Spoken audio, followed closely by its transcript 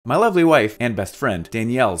My lovely wife and best friend,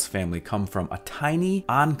 Danielle's family, come from a tiny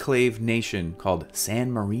enclave nation called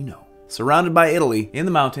San Marino. Surrounded by Italy, in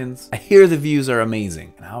the mountains. I hear the views are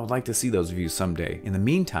amazing, and I would like to see those views someday. In the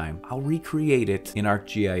meantime, I'll recreate it in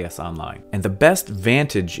ArcGIS Online. And the best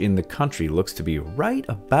vantage in the country looks to be right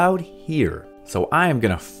about here. So I am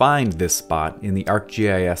gonna find this spot in the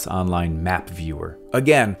ArcGIS Online map viewer.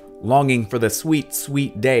 Again, longing for the sweet,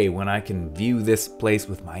 sweet day when I can view this place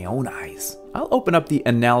with my own eyes. I'll open up the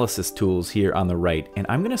analysis tools here on the right, and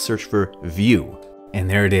I'm gonna search for view. And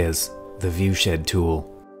there it is, the Viewshed tool.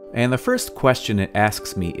 And the first question it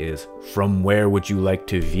asks me is, from where would you like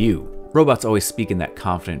to view? Robots always speak in that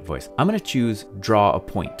confident voice. I'm gonna choose draw a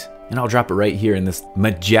point, and I'll drop it right here in this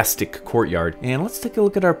majestic courtyard. And let's take a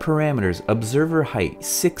look at our parameters. Observer height,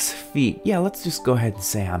 6 feet. Yeah, let's just go ahead and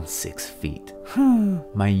say I'm 6 feet.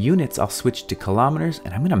 My units, I'll switch to kilometers,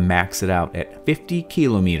 and I'm gonna max it out at 50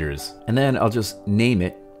 kilometers. And then I'll just name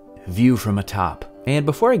it view from atop. And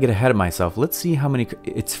before I get ahead of myself, let's see how many,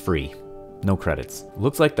 it's free. No credits.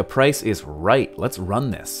 Looks like the price is right. Let's run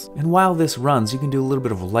this. And while this runs, you can do a little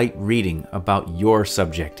bit of light reading about your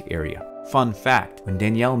subject area. Fun fact, when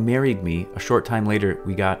Danielle married me, a short time later,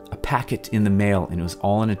 we got a packet in the mail and it was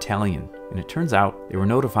all in Italian. And it turns out they were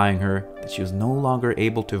notifying her that she was no longer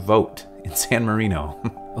able to vote in San Marino.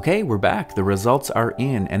 Okay, we're back. The results are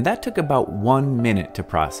in, and that took about 1 minute to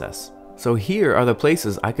process. So here are the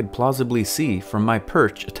places I could plausibly see from my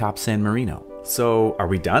perch atop San Marino. So, are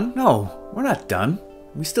we done? No, we're not done.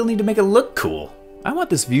 We still need to make it look cool. I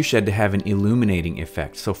want this viewshed to have an illuminating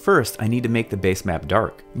effect, so first I need to make the base map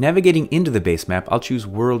dark. Navigating into the base map, I'll choose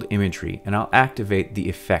World Imagery, and I'll activate the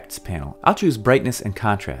Effects panel. I'll choose Brightness and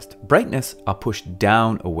Contrast. Brightness, I'll push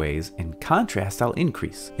down a ways, and Contrast, I'll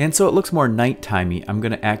increase. And so it looks more nighttimey, I'm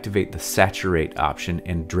going to activate the Saturate option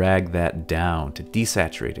and drag that down to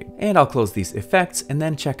desaturating. And I'll close these effects, and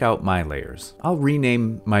then check out my layers. I'll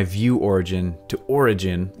rename my View Origin to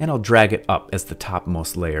Origin, and I'll drag it up as the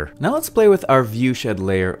topmost layer. Now let's play with our Viewshed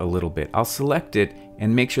layer a little bit. I'll select it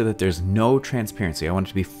and make sure that there's no transparency. I want it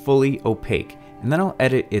to be fully opaque. And then I'll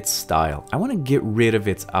edit its style. I want to get rid of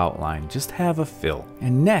its outline, just have a fill.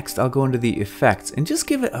 And next I'll go into the effects and just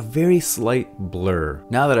give it a very slight blur.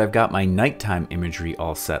 Now that I've got my nighttime imagery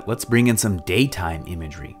all set, let's bring in some daytime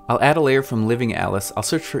imagery. I'll add a layer from Living Atlas, I'll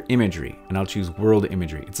search for imagery, and I'll choose World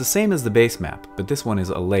Imagery. It's the same as the base map, but this one is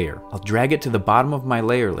a layer. I'll drag it to the bottom of my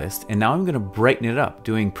layer list, and now I'm going to brighten it up,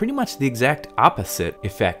 doing pretty much the exact opposite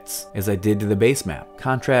effects as I did to the base map.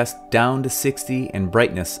 Contrast down to 60 and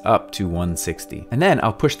brightness up to 160. And then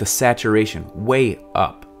I'll push the saturation way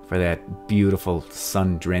up for that beautiful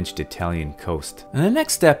sun-drenched Italian coast. And the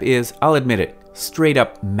next step is, I'll admit it, straight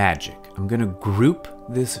up magic. I'm gonna group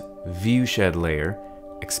this viewshed layer,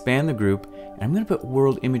 expand the group, and I'm gonna put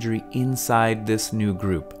world imagery inside this new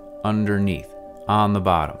group, underneath, on the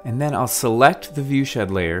bottom. And then I'll select the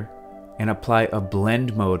viewshed layer and apply a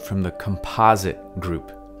blend mode from the composite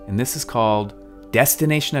group. And this is called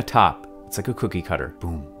Destination Atop. It's like a cookie cutter.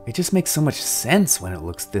 Boom. It just makes so much sense when it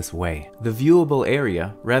looks this way. The viewable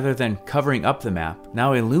area, rather than covering up the map,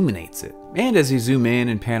 now illuminates it. And as you zoom in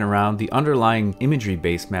and pan around, the underlying imagery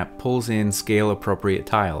base map pulls in scale appropriate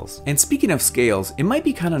tiles. And speaking of scales, it might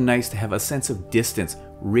be kind of nice to have a sense of distance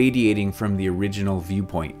radiating from the original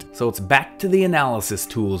viewpoint. So it's back to the analysis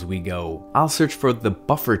tools we go. I'll search for the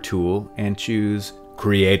buffer tool and choose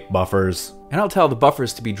Create Buffers. And I'll tell the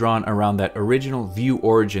buffers to be drawn around that original view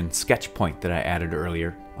origin sketch point that I added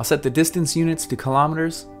earlier. I'll set the distance units to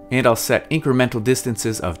kilometers, and I'll set incremental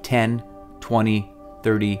distances of 10, 20,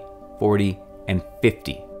 30, 40, and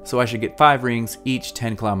 50. So I should get 5 rings, each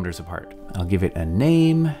 10 kilometers apart. I'll give it a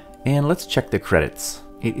name, and let's check the credits.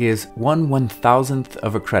 It is 1/1000th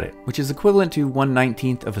of a credit, which is equivalent to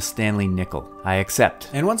 1/19th of a Stanley nickel. I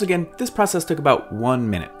accept. And once again, this process took about 1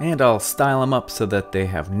 minute. And I'll style them up so that they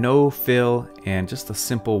have no fill and just a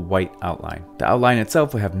simple white outline. The outline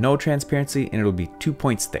itself will have no transparency and it'll be 2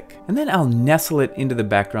 points thick. And then I'll nestle it into the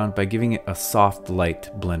background by giving it a soft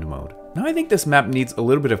light blend mode. Now I think this map needs a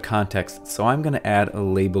little bit of context, so I'm going to add a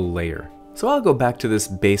label layer. So I'll go back to this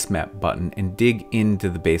base map button and dig into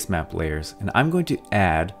the base map layers, and I'm going to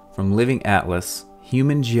add from Living Atlas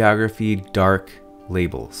Human Geography Dark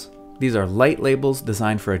labels. These are light labels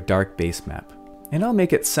designed for a dark base map. And I'll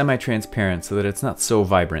make it semi-transparent so that it's not so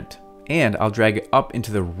vibrant. And I'll drag it up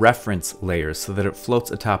into the reference layers so that it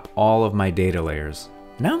floats atop all of my data layers.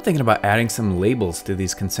 Now I'm thinking about adding some labels to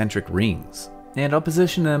these concentric rings. And I'll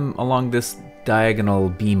position them along this diagonal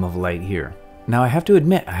beam of light here. Now I have to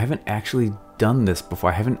admit, I haven't actually done this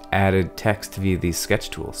before. I haven't added text via these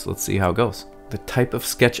sketch tools, so let's see how it goes. The type of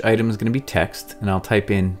sketch item is going to be text, and I'll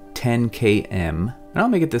type in 10 km, And I'll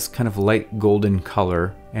make it this kind of light golden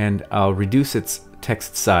color, and I'll reduce its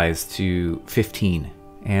text size to 15.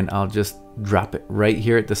 And I'll just drop it right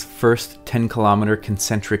here at this first 10-kilometer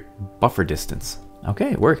concentric buffer distance.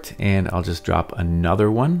 Okay, it worked. And I'll just drop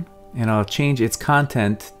another one, and I'll change its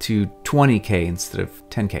content to 20K instead of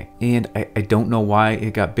 10K. And I don't know why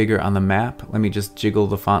it got bigger on the map. Let me just jiggle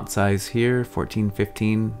the font size here, 14,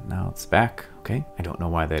 15, now it's back. Okay, I don't know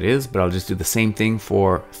why that is, but I'll just do the same thing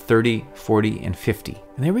for 30, 40, and 50.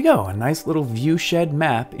 And there we go, a nice little viewshed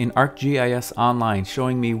map in ArcGIS Online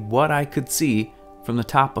showing me what I could see from the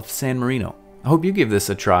top of San Marino. I hope you give this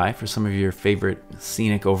a try for some of your favorite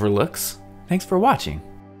scenic overlooks. Thanks for watching.